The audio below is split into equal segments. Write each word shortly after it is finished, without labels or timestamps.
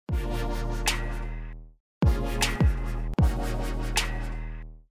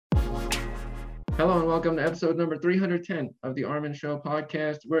Hello and welcome to episode number 310 of the Armin Show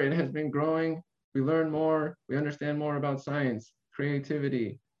podcast, where it has been growing. We learn more, we understand more about science,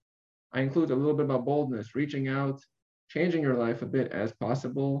 creativity. I include a little bit about boldness, reaching out, changing your life a bit as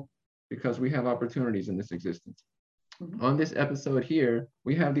possible, because we have opportunities in this existence. On this episode here,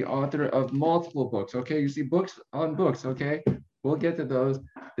 we have the author of multiple books, okay? You see books on books, okay? We'll get to those.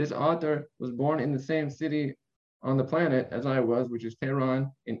 This author was born in the same city on the planet as I was, which is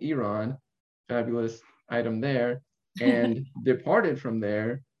Tehran in Iran. Fabulous item there. And departed from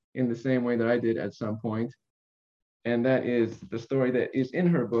there in the same way that I did at some point. And that is the story that is in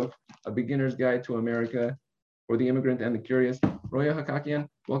her book, A Beginner's Guide to America for the Immigrant and the Curious. Roya Hakakian,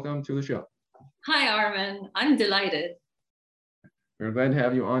 welcome to the show. Hi, Armin. I'm delighted. We're glad to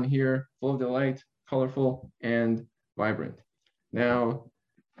have you on here, full of delight, colorful, and vibrant. Now,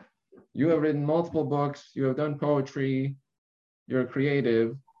 you have written multiple books, you have done poetry, you're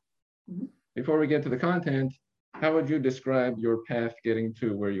creative. Before we get to the content, how would you describe your path getting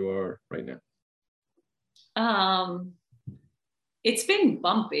to where you are right now? It's been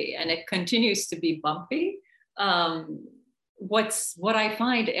bumpy and it continues to be bumpy. What I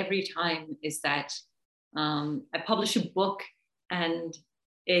find every time is that I publish a book and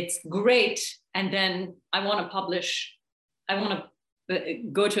it's great, and then I want to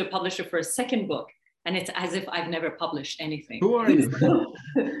go to a publisher for a second book, and it's as if I've never published anything. Who are you?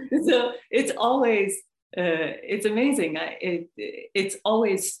 So it's always, it's amazing. It's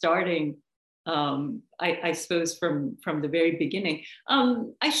always starting, I suppose, from the very beginning.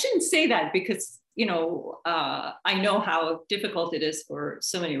 I shouldn't say that because, I know how difficult it is for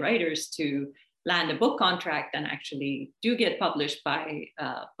so many writers to land a book contract and actually do get published by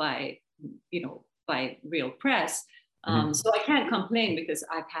real press. So I can't complain because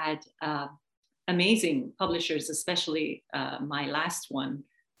I've had amazing publishers, especially my last one,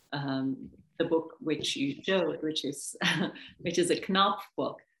 the book which you showed, which is a Knopf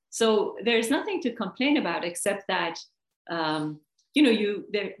book. So there's nothing to complain about except that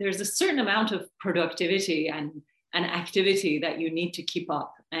there's a certain amount of productivity and activity that you need to keep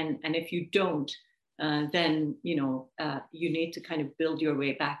up, and if you don't, then you need to kind of build your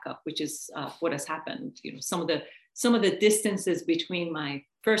way back up, which is what has happened. Some of the distances between my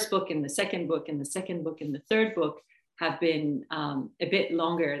first book and the second book and the second book and the third book have been a bit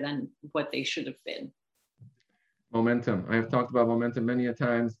longer than what they should have been. Momentum. I have talked about momentum many a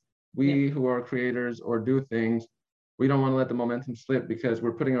times. We who are creators or do things, we don't want to let the momentum slip because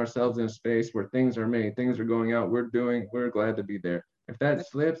we're putting ourselves in a space where things are made, things are going out, we're glad to be there. If that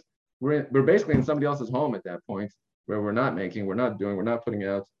slips, we're basically in somebody else's home at that point where we're not making, we're not doing, we're not putting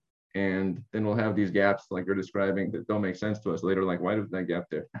out. And then we'll have these gaps like you're describing that don't make sense to us later. Like, why was that gap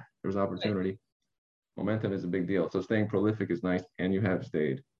there? There was opportunity. Momentum is a big deal. So staying prolific is nice, and you have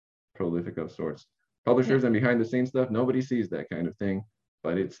stayed prolific of sorts. Publishers and behind the scenes stuff, nobody sees that kind of thing,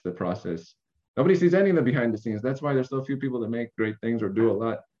 but it's the process. Nobody sees any of the behind the scenes. That's why there's so few people that make great things or do a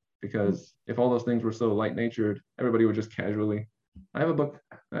lot, because if all those things were so light natured, everybody would just casually, I have a book,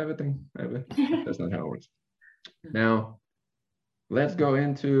 I have a thing, That's not how it works. Now, let's go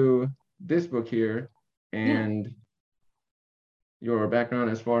into this book here and your background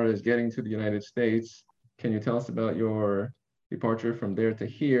as far as getting to the United States. Can you tell us about your departure from there to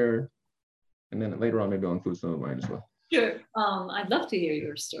here? And then later on, maybe I'll include some of mine as well. Sure. I'd love to hear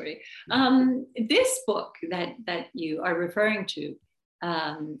your story. This book that you are referring to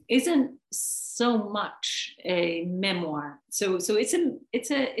isn't so much a memoir. So it's a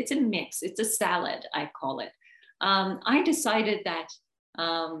mix. It's a salad, I call it. I decided that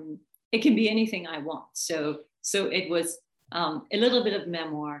it can be anything I want. So it was a little bit of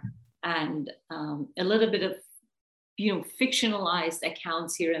memoir and a little bit of fictionalized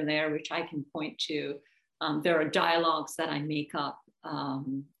accounts here and there, which I can point to. There are dialogues that I make up,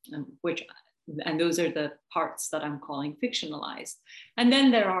 and those are the parts that I'm calling fictionalized. And then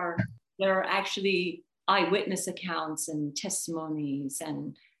there are actually eyewitness accounts and testimonies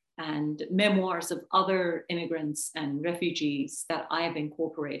and memoirs of other immigrants and refugees that I have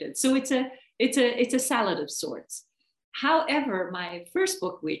incorporated. So it's a salad of sorts. However, my first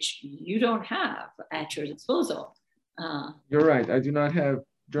book, which you don't have at your disposal. You're right. I do not have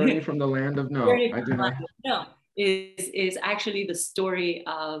Journey from the Land of No. I do not. No, is actually the story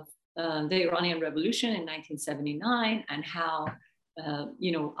of the Iranian Revolution in 1979 and how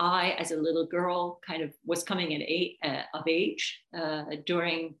I, as a little girl, kind of was coming of age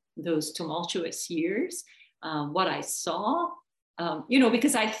during those tumultuous years. What I saw,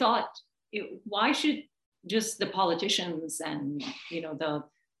 because I thought, why should just the politicians and the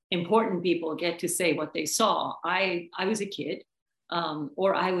important people get to say what they saw? I was a kid.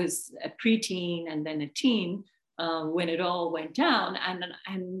 or I was a preteen and then a teen when it all went down.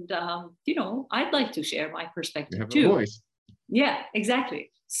 And you know, I'd like to share my You perspective have a too. voice. Yeah,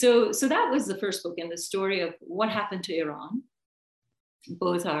 exactly. So that was the first book, and the story of what happened to Iran.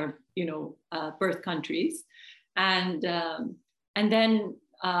 Both are, you know, birth countries, and then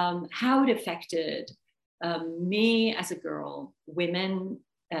how it affected me as a girl, women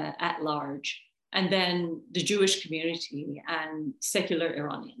at large, and then the Jewish community and secular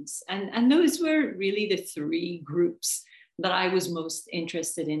Iranians. And those were really the three groups that I was most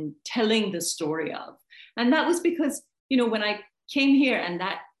interested in telling the story of. And that was because, you know, when I came here, and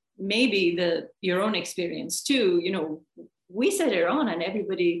that maybe your own experience too, you know, we said Iran and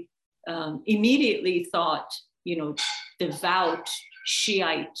everybody immediately thought, you know, devout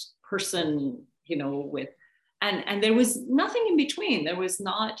Shiite person, you know, with, and there was nothing in between. There was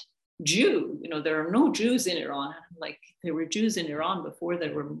not Jew, you know, there are no Jews in Iran. Like, there were Jews in Iran before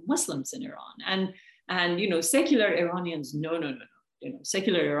there were Muslims in Iran. And you know, secular Iranians, no, you know,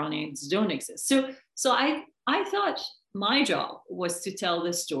 secular Iranians don't exist. So I thought my job was to tell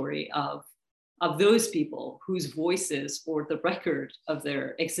the story of those people whose voices or the record of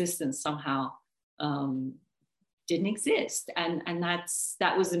their existence somehow didn't exist. And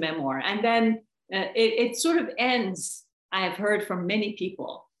that was the memoir. And then it sort of ends, I have heard from many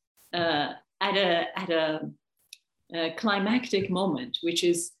people, at a climactic moment, which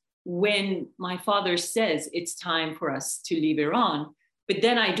is when my father says it's time for us to leave Iran. But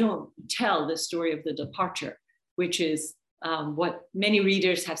then I don't tell the story of the departure, which is what many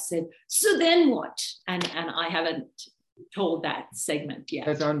readers have said, so then what? And I haven't told that segment yet.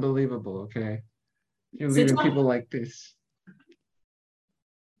 That's unbelievable, okay? You're So leaving people like this.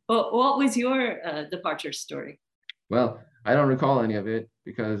 what was your departure story? Well, I don't recall any of it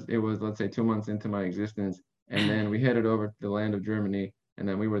because it was, let's say, 2 months into my existence. And then we headed over to the land of Germany. And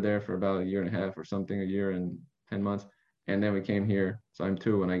then we were there for about a year and a half or something, a year and 10 months. And then we came here. So I'm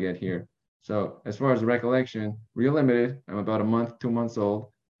 2 when I get here. So as far as the recollection, real limited. I'm about a month, 2 months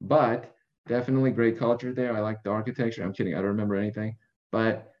old, but definitely great culture there. I like the architecture. I'm kidding. I don't remember anything,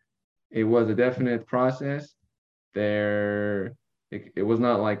 but it was a definite process there. It was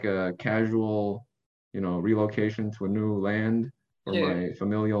not like a casual, you know, relocation to a new land for Sure. my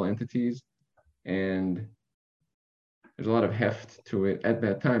familial entities. And there's a lot of heft to it at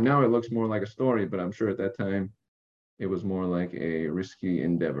that time. Now it looks more like a story, but I'm sure at that time it was more like a risky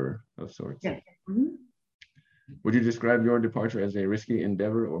endeavor of sorts. Yeah. Mm-hmm. Would you describe your departure as a risky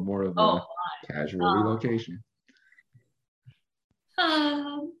endeavor or more of a casual relocation?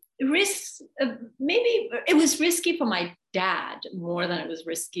 Risks, maybe it was risky for my dad more than it was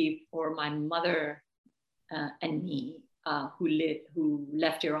risky for my mother and me, who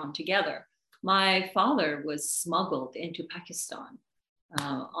left Iran together. My father was smuggled into Pakistan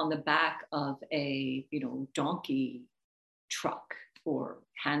on the back of a, you know, donkey truck or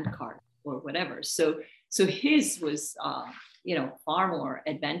handcart or whatever. So his was, you know, far more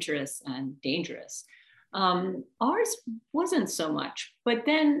adventurous and dangerous. Ours wasn't so much, but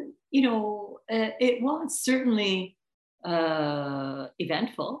then, you know, it was certainly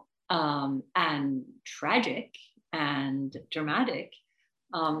eventful and tragic and dramatic.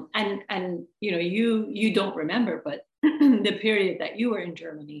 And you know, you don't remember, but the period that you were in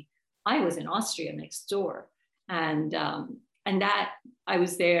Germany, I was in Austria next door, and that I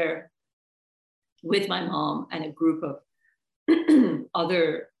was there with my mom and a group of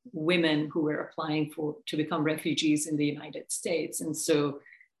other women who were applying to become refugees in the United States. And so,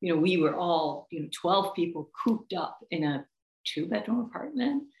 you know, we were all, you know, 12 people cooped up in a 2-bedroom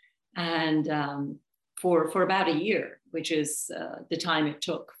apartment, and for about a year, which is the time it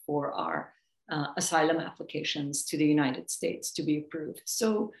took for our asylum applications to the United States to be approved.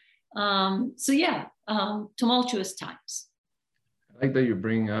 So yeah, tumultuous times. I like that you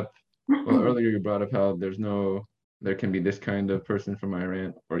bring up, well, earlier you brought up how there can be this kind of person from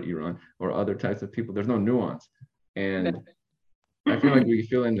Iran or other types of people. There's no nuance. And I feel like we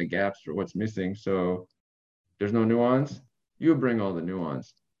fill in the gaps for what's missing. So there's no nuance. You bring all the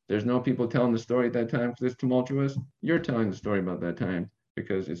nuance. There's no people telling the story at that time because it's tumultuous. You're telling the story about that time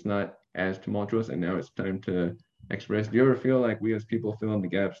because it's not as tumultuous, and now it's time to express. Do you ever feel like we as people fill in the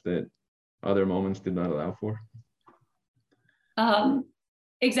gaps that other moments did not allow for?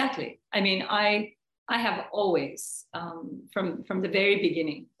 Exactly. I mean, I have always, from the very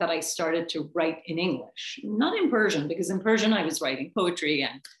beginning, that I started to write in English, not in Persian, because in Persian I was writing poetry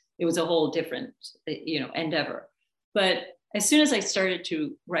and it was a whole different, you know, endeavor. But as soon as I started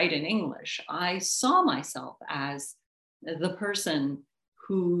to write in English, I saw myself as the person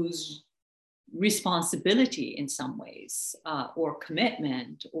whose responsibility in some ways, or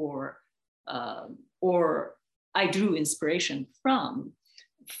commitment, or I drew inspiration from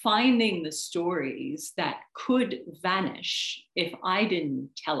finding the stories that could vanish if I didn't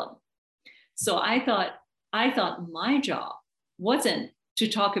tell them. So I thought my job wasn't to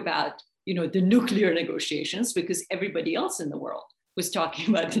talk about, the nuclear negotiations, because everybody else in the world was talking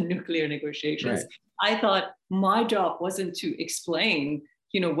about the nuclear negotiations. Right. I thought my job wasn't to explain,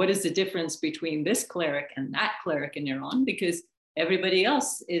 what is the difference between this cleric and that cleric in Iran, because everybody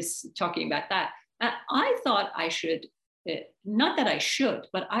else is talking about that. And I thought I should, not that I should,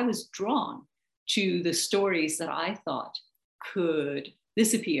 but I was drawn to the stories that I thought could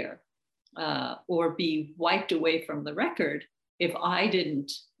disappear or be wiped away from the record if I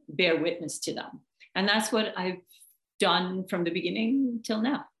didn't bear witness to them. And that's what I've done from the beginning till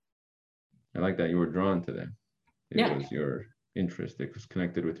now. I like that you were drawn to them. It was your interest. It was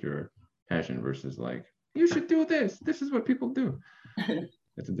connected with your passion versus like, you should do this. This is what people do.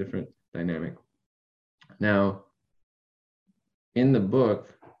 It's a different dynamic. Now, in the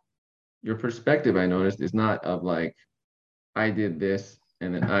book, your perspective, I noticed, is not of like, I did this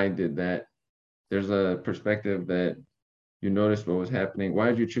and then I did that. There's a perspective that you noticed what was happening. Why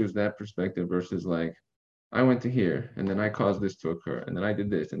did you choose that perspective versus like, I went to here and then I caused this to occur and then I did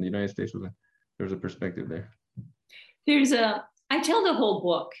this, and the United States was like, there's a perspective there. I tell the whole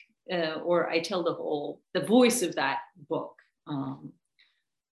book, or I tell the voice of that book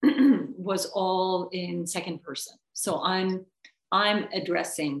was all in second person. So I'm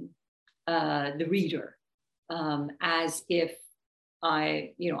addressing the reader as if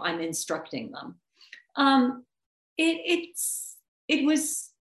I'm instructing them. It was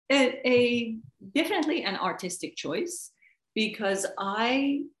a definitely an artistic choice, because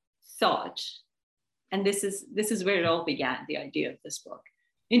I thought, and this is where it all began, the idea of this book.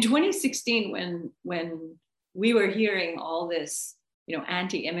 In 2016, when we were hearing all this,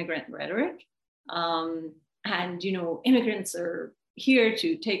 anti-immigrant rhetoric, and immigrants are here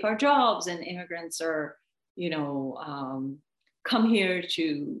to take our jobs, and immigrants are, come here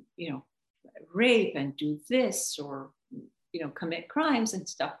to, rape and do this, or, commit crimes and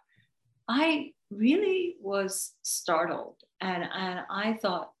stuff. I really was startled, and I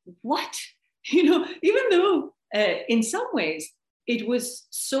thought, what? Even though in some ways it was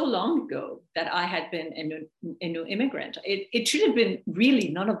so long ago that I had been a new immigrant, it should have been really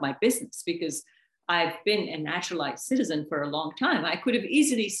none of my business, because I've been a naturalized citizen for a long time. I could have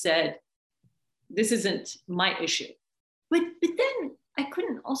easily said, this isn't my issue. But then I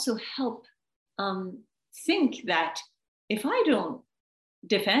couldn't also help think that if I don't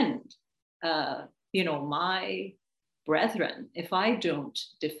defend, my brethren, if I don't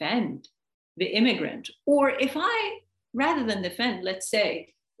defend the immigrant, or if I, rather than defend, let's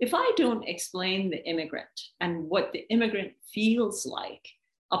say, if I don't explain the immigrant and what the immigrant feels like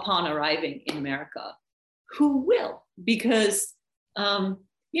upon arriving in America, who will? Because,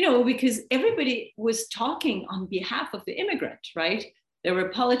 because everybody was talking on behalf of the immigrant, right? There were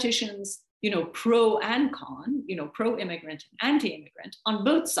politicians, pro and con, pro-immigrant and anti-immigrant on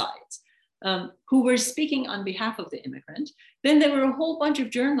both sides, who were speaking on behalf of the immigrant. Then there were a whole bunch of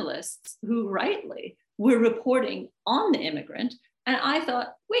journalists who rightly were reporting on the immigrant. And I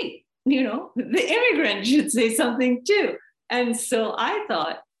thought, wait, the immigrant should say something too. And so I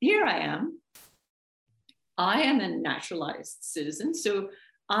thought, here I am. I am a naturalized citizen, so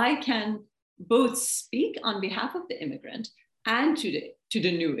I can both speak on behalf of the immigrant and to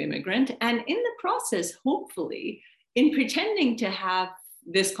the new immigrant. And in the process, hopefully, in pretending to have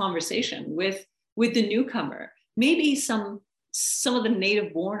this conversation with the newcomer, maybe some of the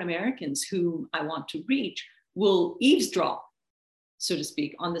native-born Americans whom I want to reach will eavesdrop, so to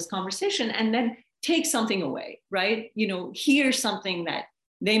speak, on this conversation, and then take something away, right? Hear something that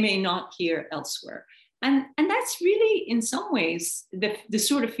they may not hear elsewhere. And that's really, in some ways, the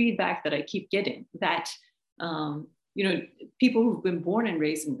sort of feedback that I keep getting, that, people who've been born and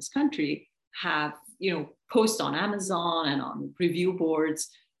raised in this country have, post on Amazon and on review boards,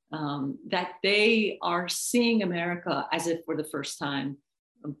 that they are seeing America as if for the first time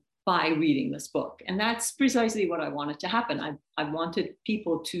by reading this book. And that's precisely what I wanted to happen. I wanted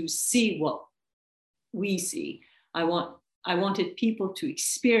people to see what we see. I wanted people to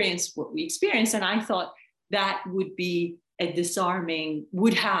experience what we experience. And I thought that would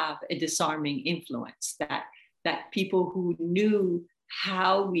have a disarming influence, that people who knew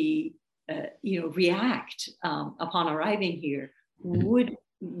how we react upon arriving here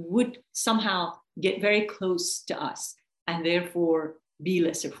would somehow get very close to us and therefore be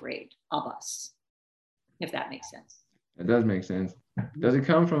less afraid of us, if that makes sense. It does make sense. Does it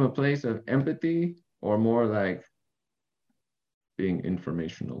come from a place of empathy or more like being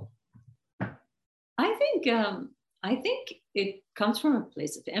informational? I think it comes from a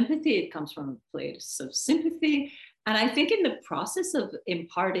place of empathy. It comes from a place of sympathy, and I think in the process of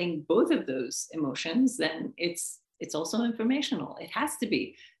imparting both of those emotions, then it's also informational. It has to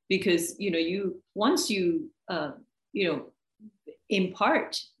be, because you once you know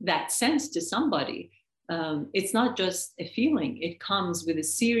impart that sense to somebody, it's not just a feeling. It comes with a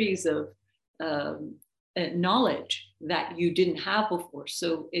series of um, knowledge that you didn't have before.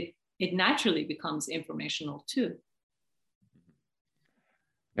 So it naturally becomes informational too.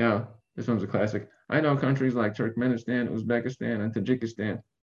 Yeah, this one's a classic. I know countries like Turkmenistan, Uzbekistan, and Tajikistan,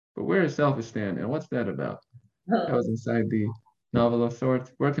 but where is Selfistan and what's that about? That was inside the novel of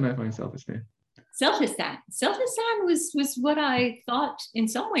sorts. Where can I find Selfistan? Selfistan was what I thought in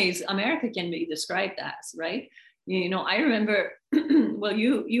some ways America can be described as, right? I remember, well,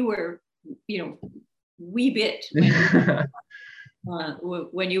 you were, wee bit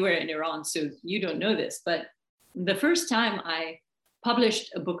when you were in Iran, so you don't know this, but the first time I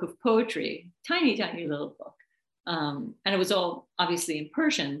published a book of poetry, tiny, tiny little book, and it was all obviously in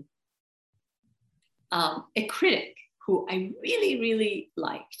Persian, a critic who I really, really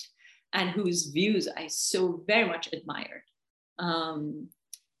liked and whose views I so very much admired,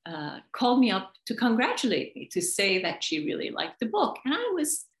 called me up to congratulate me, to say that she really liked the book. And I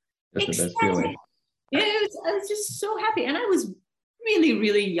was That's the best ecstatic. feeling. I was just so happy. And I was really,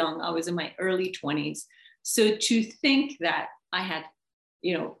 really young. I was in my early 20s. So to think that I had,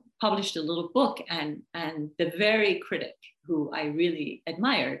 published a little book, and the very critic who I really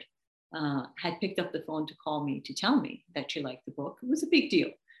admired had picked up the phone to call me to tell me that she liked the book, it was a big deal.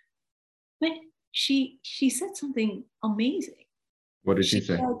 But she said something amazing. What did she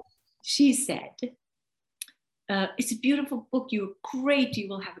say? She said, it's a beautiful book. You're great. You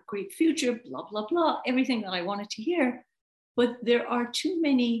will have a great future, blah, blah, blah. Everything that I wanted to hear. But there are too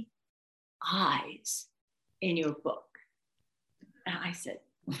many eyes in your book. And I said,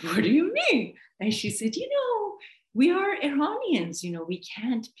 what do you mean? And she said, we are Iranians. We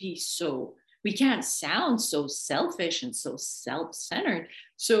can't sound so selfish and so self-centered.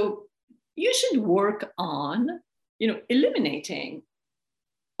 So you should work on, eliminating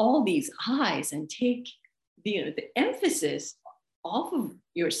all these eyes and take the emphasis off of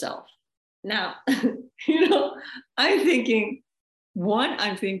yourself. Now, I'm thinking,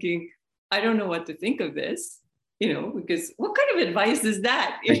 I don't know what to think of this, because what kind of advice is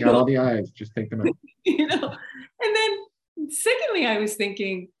that? Take out all the eyes, just take them out. And then secondly, I was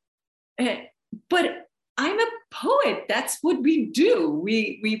thinking, but I'm a poet. That's what we do.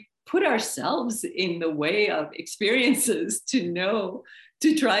 We put ourselves in the way of experiences to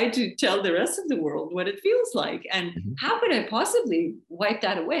try to tell the rest of the world what it feels like. And how could I possibly wipe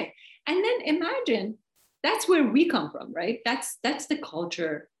that away? And then imagine that's where we come from, right? That's the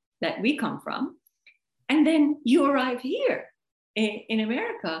culture that we come from. And then you arrive here in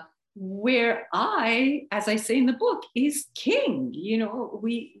America, where as I say in the book, is king.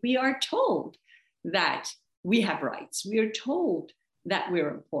 We are told that we have rights. We are told that we're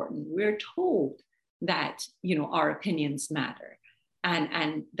important. We're told that, our opinions matter,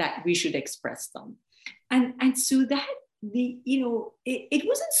 and that we should express them. And so that it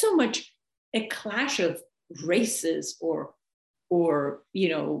wasn't so much a clash of races or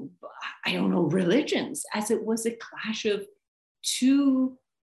I don't know, religions, as it was a clash of two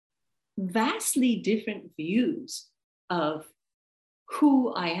vastly different views of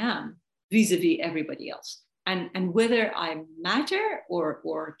who I am vis-a-vis everybody else, and whether I matter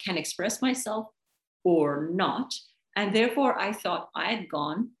or can express myself or not. And therefore I thought I had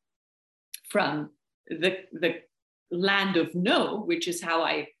gone from the land of no, which is how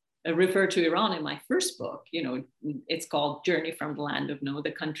I refer to Iran in my first book. It's called Journey from the Land of No,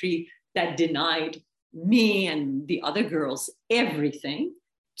 the country that denied me and the other girls everything,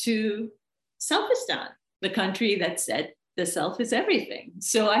 to Selfistan, the country that said the self is everything.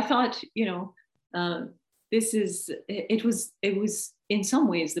 So I thought, it was in some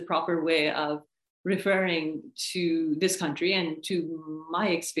ways the proper way of referring to this country and to my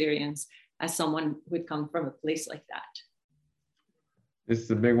experience as someone who had come from a place like that. This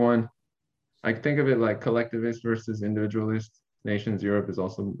is a big one. I think of it like collectivist versus individualist nations. Europe is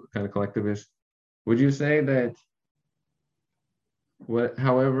also kind of collectivist. Would you say that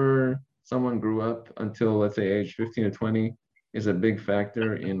however someone grew up until, let's say, age 15 to 20 is a big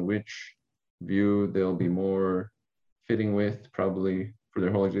factor in which view they'll be more fitting with, probably for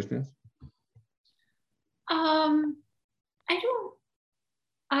their whole existence?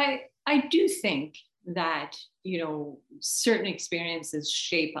 I do think that, you know, certain experiences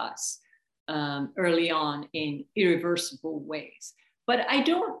shape us early on in irreversible ways. But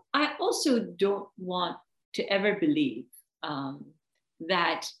I also don't want to ever believe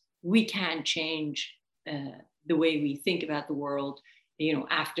that we can change the way we think about the world, you know,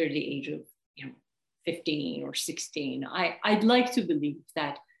 after the age of, you know, 15 or 16. I'd like to believe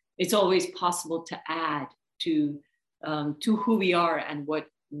that it's always possible to add to who we are and what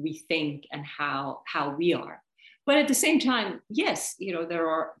we think and how we are. But at the same time, yes, you know, there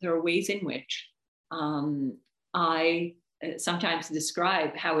are ways in which I sometimes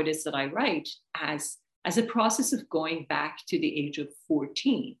describe how it is that I write as a process of going back to the age of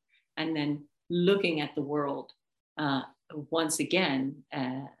 14 and then looking at the world once again,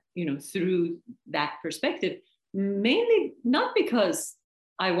 you know, through that perspective, mainly not because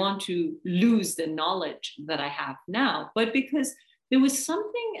I want to lose the knowledge that I have now, but because there was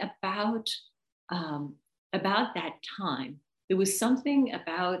something about that time. There was something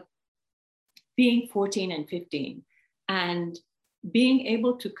about being 14 and 15 and being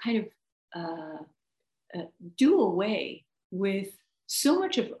able to kind of do away with so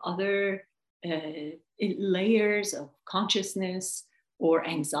much of other layers of consciousness or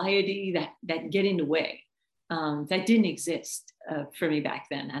anxiety that get in the way, that didn't exist for me back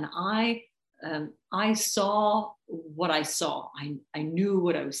then. And I saw what I saw. I knew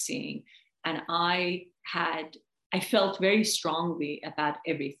what I was seeing, and I felt very strongly about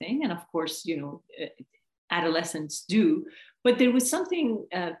everything. And of course, you know, adolescents do, but there was something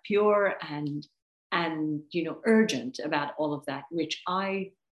pure and you know, urgent about all of that, which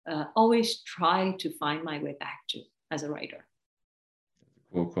I always try to find my way back to as a writer.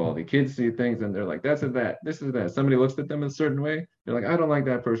 Cool quality. Kids see things and they're like, that's a that, this is that. Somebody looks at them a certain way, they're like, I don't like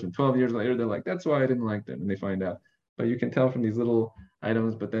that person. 12 years later, they're like, that's why I didn't like them. And they find out. But you can tell from these little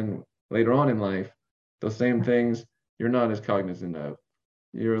items, but then later on in life, those same things you're not as cognizant of.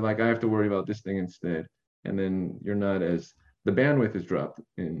 You're like, I have to worry about this thing instead. And then you're not as, the bandwidth is dropped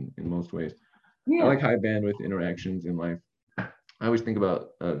in most ways. Yeah. I like high bandwidth interactions in life. I always think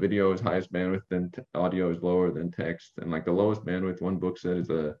about video is highest bandwidth, then audio is lower than text. And like the lowest bandwidth, one book said, is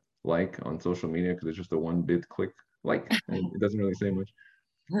a like on social media because it's just a 1-bit click like, and it doesn't really say much.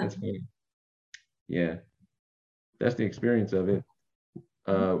 That's funny. Yeah, that's the experience of it.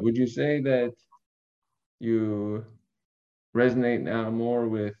 Would you say that you resonate now more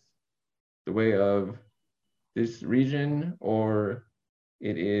with the way of this region, or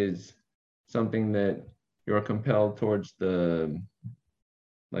it is something that you're compelled towards the,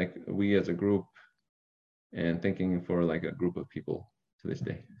 like we as a group and thinking for like a group of people to this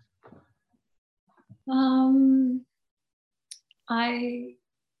day?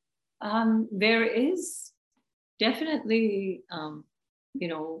 There is definitely, you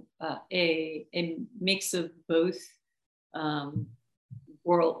know, a mix of both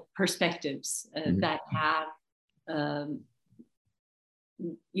world perspectives that have,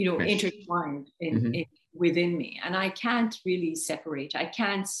 you know, intertwined within me, and I can't really separate. I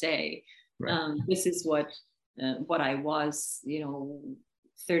can't say this is what I was, you know,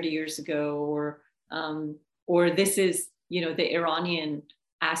 30 years ago, or this is, you know, the Iranian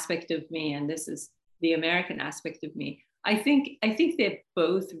aspect of me, and this is the American aspect of me. I think they're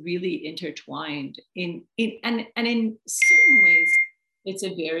both really intertwined in and in certain ways, it's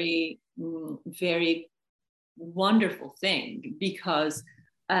a very, very wonderful thing, because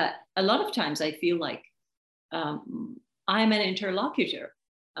a lot of times I feel like I'm an interlocutor,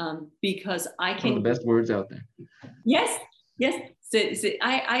 because I can. One of the best words out there. Yes. So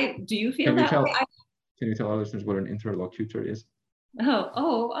I do you feel that way? Can you tell our listeners what an interlocutor is?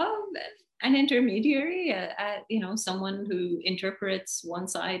 An intermediary, you know, someone who interprets one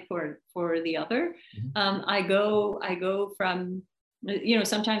side for the other. I go from, you know,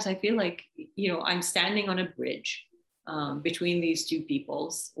 sometimes I feel like, you know, I'm standing on a bridge between these two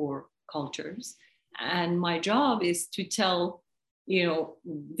peoples or cultures, and my job is to tell, you know,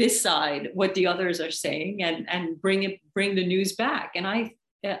 this side what the others are saying, and bring the news back. And I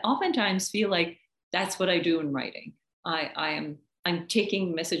oftentimes feel like that's what I do in writing. I'm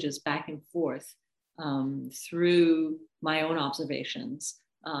taking messages back and forth through my own observations.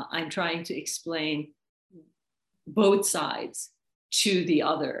 I'm trying to explain both sides to the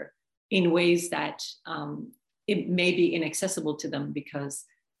other in ways that it may be inaccessible to them, because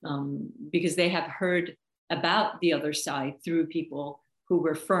they have heard about the other side through people who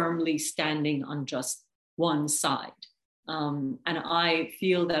were firmly standing on just one side. And I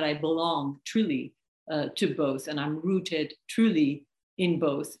feel that I belong truly to both, and I'm rooted truly in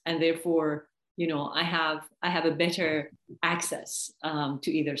both, and therefore, you know, I have a better access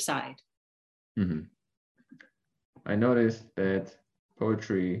to either side. I noticed that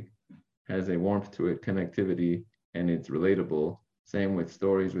poetry has a warmth to it, connectivity, and it's relatable. Same with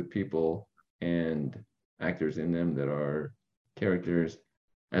stories with people and actors in them that are characters,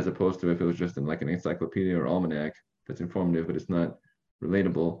 as opposed to if it was just in like an encyclopedia or almanac that's informative, but it's not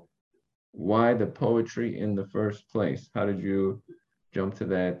relatable. Why the poetry in the first place? How did you jump to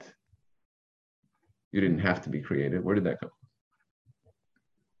that? You didn't have to be creative. Where did that come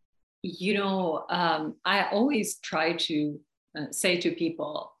I always try to say to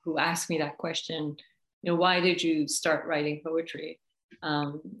people who ask me that question, why did you start writing poetry?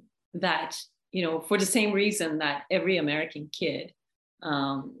 That, for the same reason that every American kid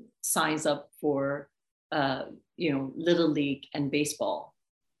signs up for, Little League and baseball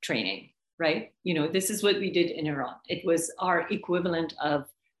training, right? This is what we did in Iran. It was our equivalent of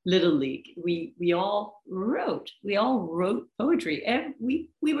Little League. We all wrote poetry. And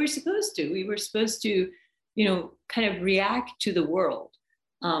we were supposed to, kind of react to the world,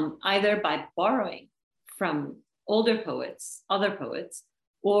 either by borrowing from older poets, other poets,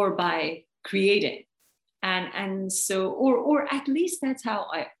 or by creating. And so, or at least that's how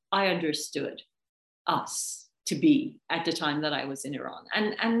I understood us to be at the time that I was in Iran.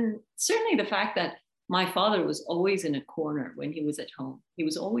 And certainly the fact that my father was always in a corner when he was at home. He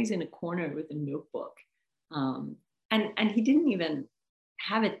was always in a corner with a notebook. And he didn't even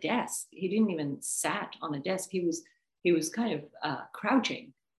have a desk. He didn't even sat on a desk. He was kind of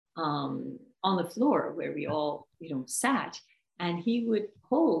crouching on the floor where we all, sat. And he would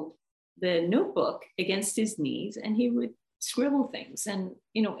hold the notebook against his knees and he would scribble things. And,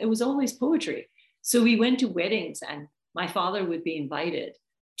 it was always poetry. So we went to weddings and my father would be invited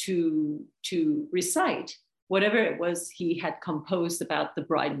to recite whatever it was he had composed about the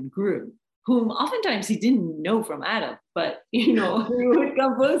bride and groom, whom oftentimes he didn't know from Adam, but he would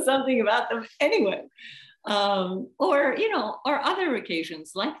compose something about them anyway, or other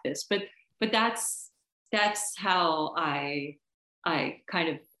occasions like this. But that's how I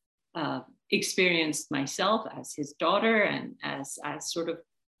kind of experienced myself as his daughter and as sort of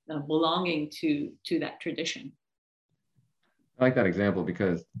belonging to that tradition. I like that example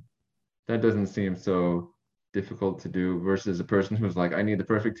because that doesn't seem so difficult to do versus a person who's like, I need the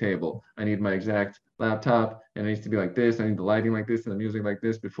perfect table. I need my exact laptop and it needs to be like this. I need the lighting like this and the music like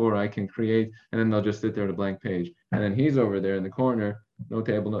this before I can create. And then they'll just sit there at a blank page. And then he's over there in the corner, no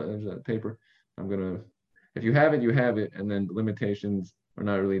table, no there's a paper. If you have it, you have it. And then the limitations are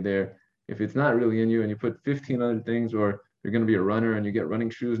not really there. If it's not really in you and you put 15 other things, or you're going to be a runner and you get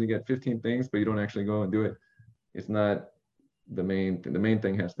running shoes and you get 15 things, but you don't actually go and do it, it's not the main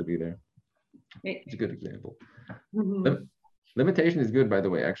thing has to be there. It's a good example. Mm-hmm. Limitation is good, by the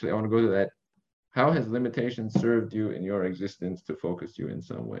way. Actually, I want to go to that. How has limitation served you in your existence to focus you in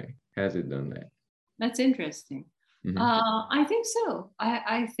some way? Has it done that? That's interesting. Mm-hmm. I think so.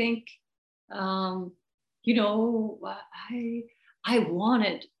 I think, I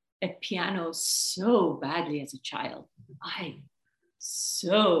wanted a piano so badly as a child.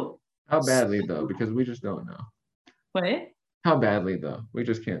 How badly though? Because we just don't know. What? How badly though? We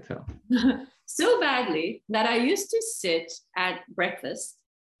just can't tell. So badly that I used to sit at breakfast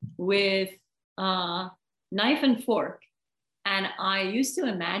with a knife and fork. And I used to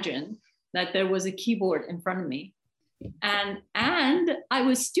imagine that there was a keyboard in front of me. And I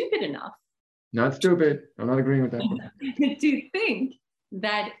was stupid enough. Not stupid. I'm not agreeing with that. To think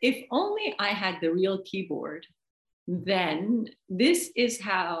that if only I had the real keyboard, then this is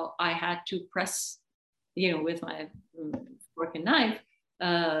how I had to press, with my fork and knife,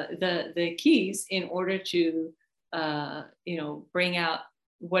 the keys in order to, bring out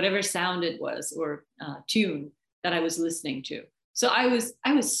whatever sound it was or tune that I was listening to. So I was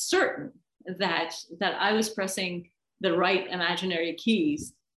certain that I was pressing the right imaginary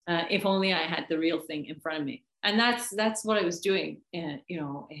keys, if only I had the real thing in front of me. And that's what I was doing,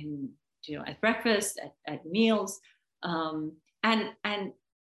 at breakfast, at meals, and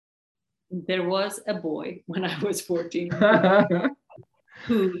there was a boy when I was 14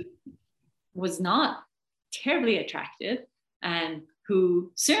 who was not terribly attractive and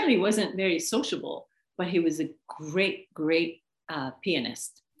who certainly wasn't very sociable, but he was a great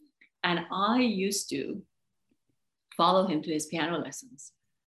pianist. And I used to follow him to his piano lessons.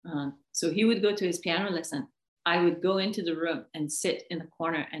 So he would go to his piano lesson. I would go into the room and sit in the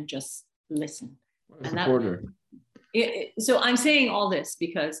corner and just listen. So I'm saying all this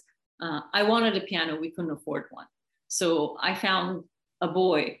because I wanted a piano. We couldn't afford one. So I found a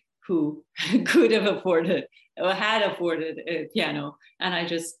boy who could have afforded or had afforded a piano. And I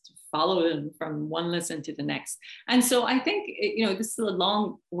just followed him from one lesson to the next. And so I think, this is a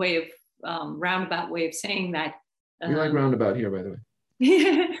long way of, roundabout way of saying that We like roundabout here, by the way.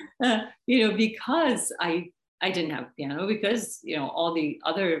 Because I didn't have a piano, because all the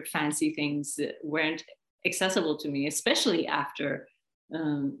other fancy things weren't accessible to me, especially after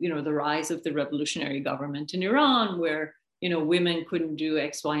the rise of the revolutionary government in Iran, where women couldn't do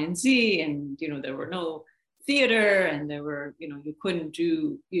X, Y, and Z, and there were no theater, and there were you couldn't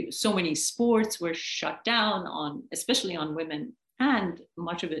do so many sports were shut down on, especially on women, and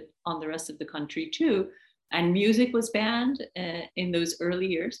much of it on the rest of the country too. And music was banned in those early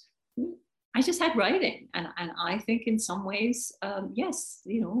years. I just had writing, and I think in some ways, yes,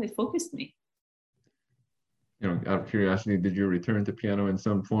 it focused me. Out of curiosity, did you return to piano in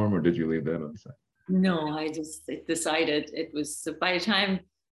some form, or did you leave that on the side? No, I just decided it was, by the time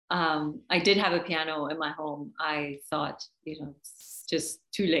I did have a piano in my home, I thought, it's just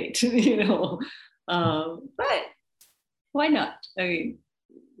too late, but why not? I mean,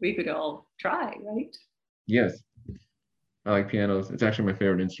 we could all try, right? Yes, I like pianos. It's actually my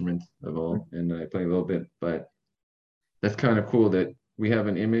favorite instrument of all, and I play a little bit, but that's kind of cool that we have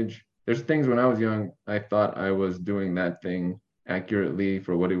an image. There's things when I was young, I thought I was doing that thing accurately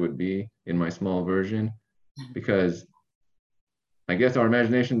for what it would be in my small version, because I guess our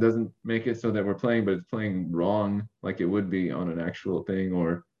imagination doesn't make it so that we're playing, but it's playing wrong like it would be on an actual thing,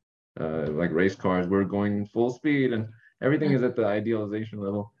 or like race cars, we're going full speed and everything is at the idealization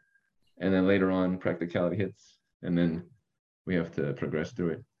level. And then later on, practicality hits, and then we have to progress through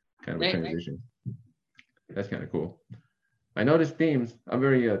it, kind of a transition. That's kind of cool. I noticed themes. I'm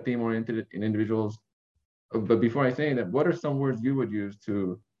very theme-oriented in individuals. But before I say that, what are some words you would use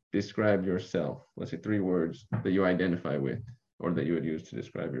to describe yourself? Let's say 3 words that you identify with, or that you would use to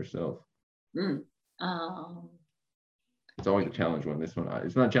describe yourself. It's always a challenge one. This one,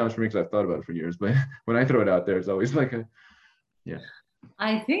 it's not a challenge for me because I've thought about it for years, but when I throw it out there, it's always like yeah.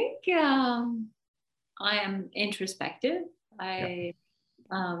 I think I am introspective. I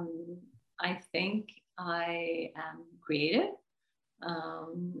think I am creative,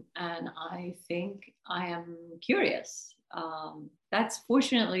 and I think I am curious. That's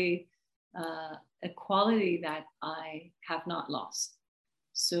fortunately a quality that I have not lost.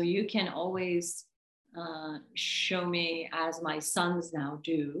 So you can always show me, as my sons now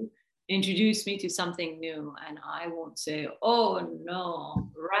do, introduce me to something new, and I won't say, oh no,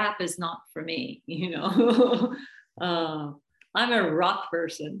 rap is not for me, I'm a rock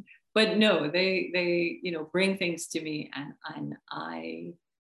person. But no, they bring things to me, and I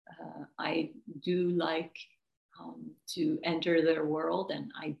do like to enter their world,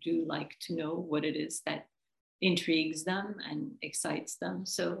 and I do like to know what it is that intrigues them and excites them.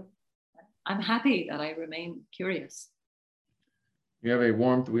 So I'm happy that I remain curious. You have a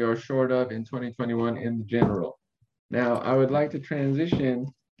warmth we are short of in 2021 in general. Now, I would like to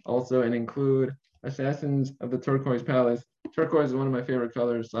transition also and include Assassins of the Turquoise Palace. Turquoise is one of my favorite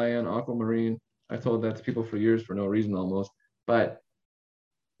colors, cyan, aquamarine. I've told that to people for years for no reason almost. But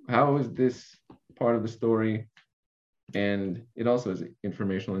how is this part of the story? And it also is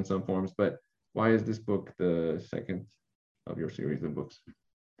informational in some forms, but why is this book the second of your series of books?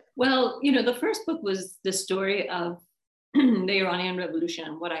 Well, the first book was the story of the Iranian Revolution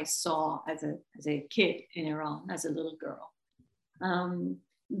and what I saw as a kid in Iran, as a little girl.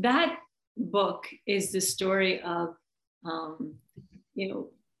 That book is the story of,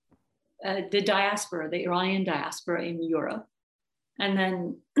 the diaspora, the Iranian diaspora in Europe. And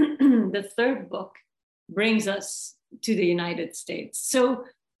then the third book brings us to the United States. So,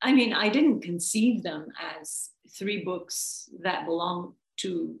 I mean, I didn't conceive them as 3 books that belong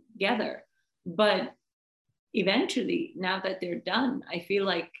together, but eventually, now that they're done, I feel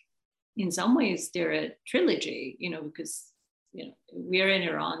like in some ways they're a trilogy, because, we're in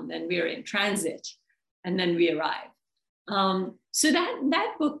Iran, then we're in transit, and then we arrive. So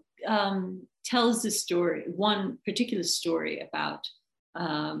that book tells the story, one particular story about,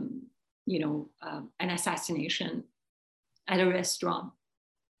 an assassination at a restaurant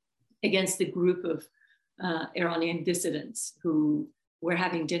against a group of Iranian dissidents who were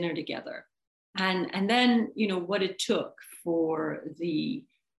having dinner together. And then, what it took for the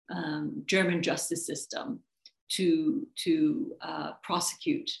German justice system to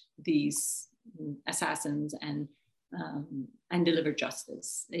prosecute these assassins and deliver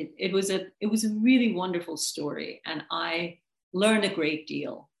justice. It was a really wonderful story, and I learned a great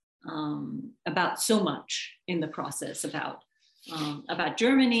deal about so much in the process, about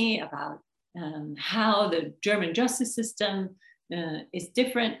Germany, about how the German justice system is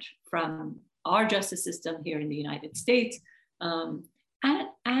different from our justice system here in the United States, and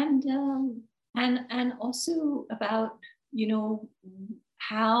also about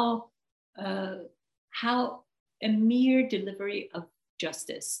how a mere delivery of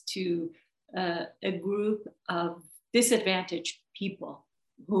justice to a group of disadvantaged people,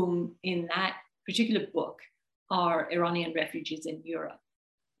 whom in that particular book are Iranian refugees in Europe,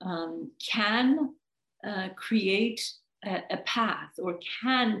 can create a path, or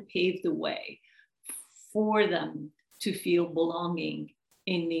can pave the way for them to feel belonging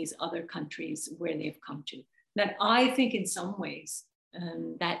in these other countries where they've come to. That I think in some ways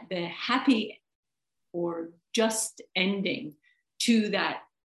that the happy or just ending to that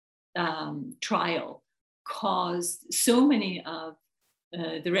trial caused so many of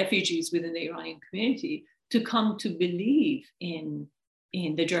the refugees within the Iranian community to come to believe in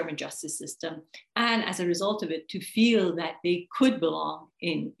the German justice system, and as a result of it, to feel that they could belong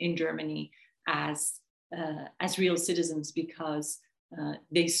in Germany as real citizens, because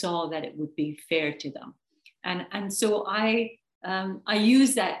they saw that it would be fair to them. And so I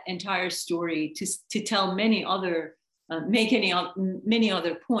use that entire story to tell many other, many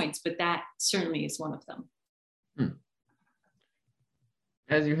other points, but that certainly is one of them.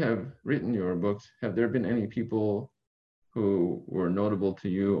 As you have written your books, have there been any people who were notable to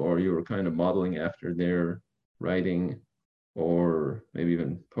you, or you were kind of modeling after their writing, or maybe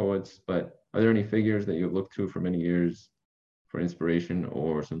even poets? But are there any figures that you've looked to for many years for inspiration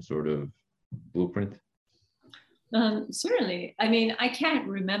or some sort of blueprint? Certainly. I mean, I can't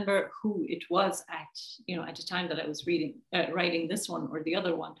remember who it was at the time that I was writing this one or the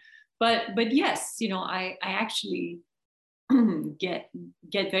other one, but yes, I actually get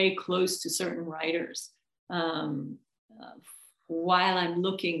very close to certain writers while I'm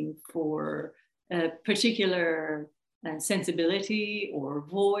looking for a particular sensibility or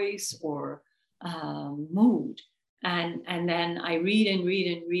voice or mood, and then I read and read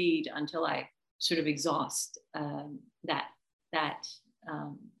and read until I sort of exhaust that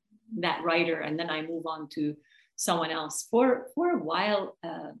writer, and then I move on to someone else. For a while,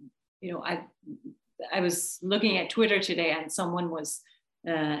 I was looking at Twitter today, and someone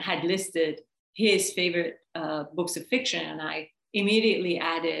had listed his favorite books of fiction, and I immediately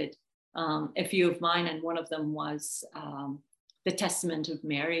added a few of mine, and one of them was The Testament of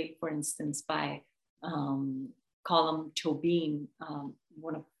Mary, for instance, by Colm Tobin.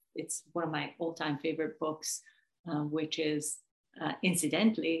 It's one of my all-time favorite books, which is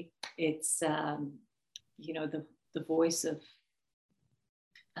incidentally, it's the voice of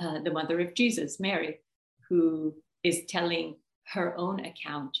the mother of Jesus, Mary, who is telling her own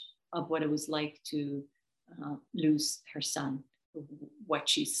account of what it was like to lose her son, what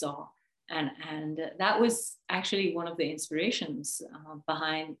she saw. And that was actually one of the inspirations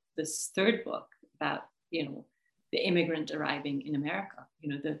behind this third book about, the immigrant arriving in America,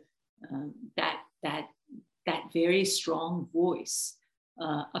 that very strong voice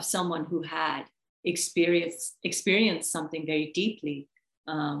of someone who had experienced something very deeply,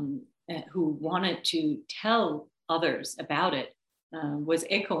 who wanted to tell others about it, was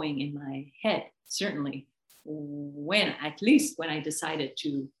echoing in my head, certainly, at least when I decided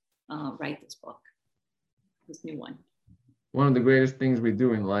to write this book, this new one. One of the greatest things we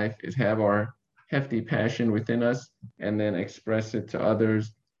do in life is have our hefty passion within us and then express it to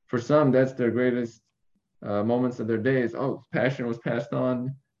others. For some, that's their greatest moments of their days. Oh, passion was passed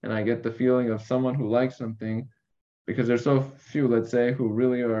on, and I get the feeling of someone who likes something, because there's so few, let's say, who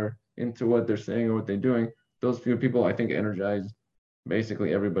really are into what they're saying or what they're doing. Those few people, I think, energize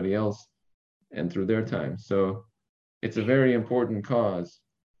basically everybody else and through their time. So it's a very important cause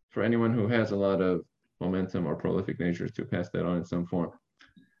for anyone who has a lot of momentum or prolific natures to pass that on in some form.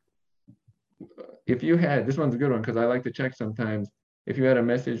 If you had, this one's a good one because I like to check sometimes, if you had a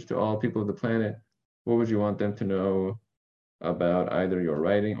message to all people of the planet, what would you want them to know about either your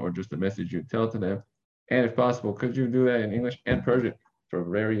writing or just the message you tell to them? And if possible, could you do that in English and Persian for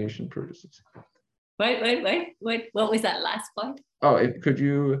variation purposes? Wait. What was that last part? Oh, could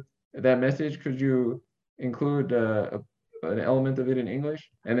you include an element of it in English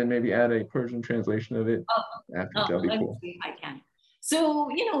and then maybe add a Persian translation of it? After, that'd be cool. See if I can. So,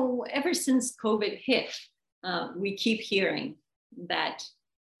 ever since COVID hit, we keep hearing that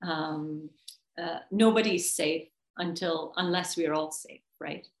nobody's safe unless we're all safe,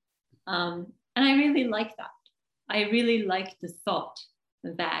 right? And I really like that. I really like the thought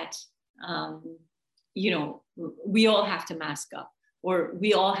that, we all have to mask up, or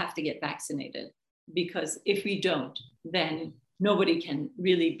we all have to get vaccinated, because if we don't, then nobody can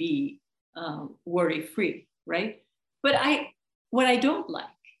really be worry-free, right? But what I don't like,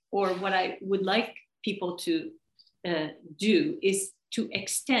 or what I would like people to do, is to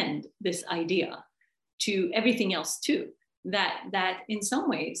extend this idea to everything else too. That in some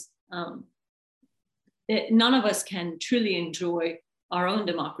ways, none of us can truly enjoy our own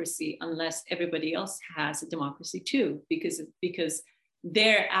democracy unless everybody else has a democracy too, because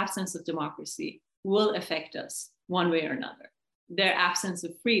their absence of democracy will affect us one way or another. Their absence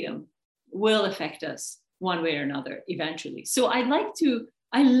of freedom will affect us one way or another eventually. So I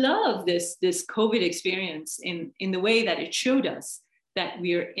love this COVID experience in the way that it showed us that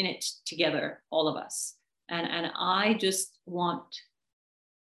we're in it together, all of us. And I just want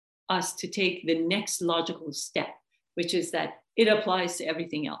us to take the next logical step, which is that it applies to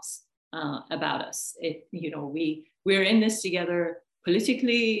everything else about us. We're in this together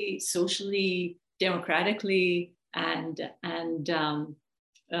politically, socially, democratically, and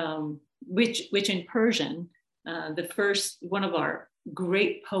which in Persian, one of our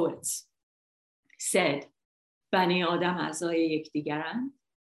great poets said, Bani Adam a'zای یکدیگرند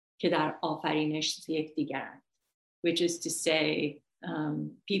که در آفرینش یکدیگرند, which is to say,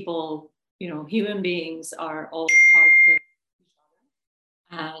 people, human beings are all parts of each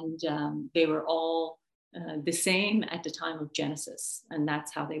other, and they were all the same at the time of Genesis, and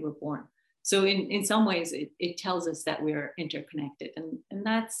that's how they were born. So in some ways, it tells us that we're interconnected, and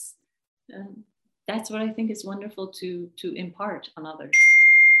that's what I think is wonderful to impart on others.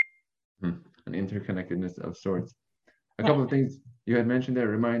 An interconnectedness of sorts. A couple of things you had mentioned there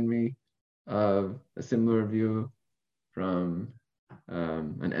remind me of a similar view from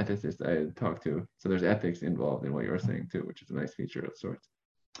an ethicist I had talked to. So there's ethics involved in what you're saying too, which is a nice feature of sorts.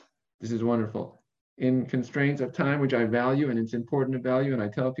 This is wonderful. In constraints of time, which I value, and it's important to value, and I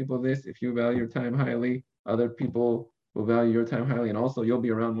tell people this, if you value your time highly, other people will value your time highly, and also you'll be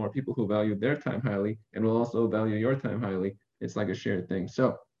around more people who value their time highly and will also value your time highly. It's like a shared thing.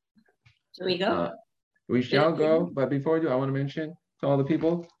 So shall we go? We shall go, but before we do, I want to mention to all the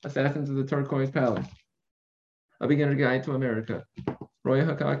people, Assassins of the Turquoise Palace, A Beginner Guide to America, Roya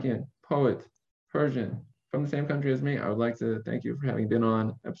Hakakian, poet, Persian, from the same country as me. I would like to thank you for having been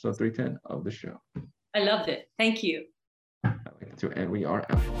on episode 310 of the show. I loved it. Thank you. I'd like to, and we are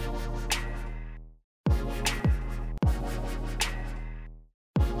out.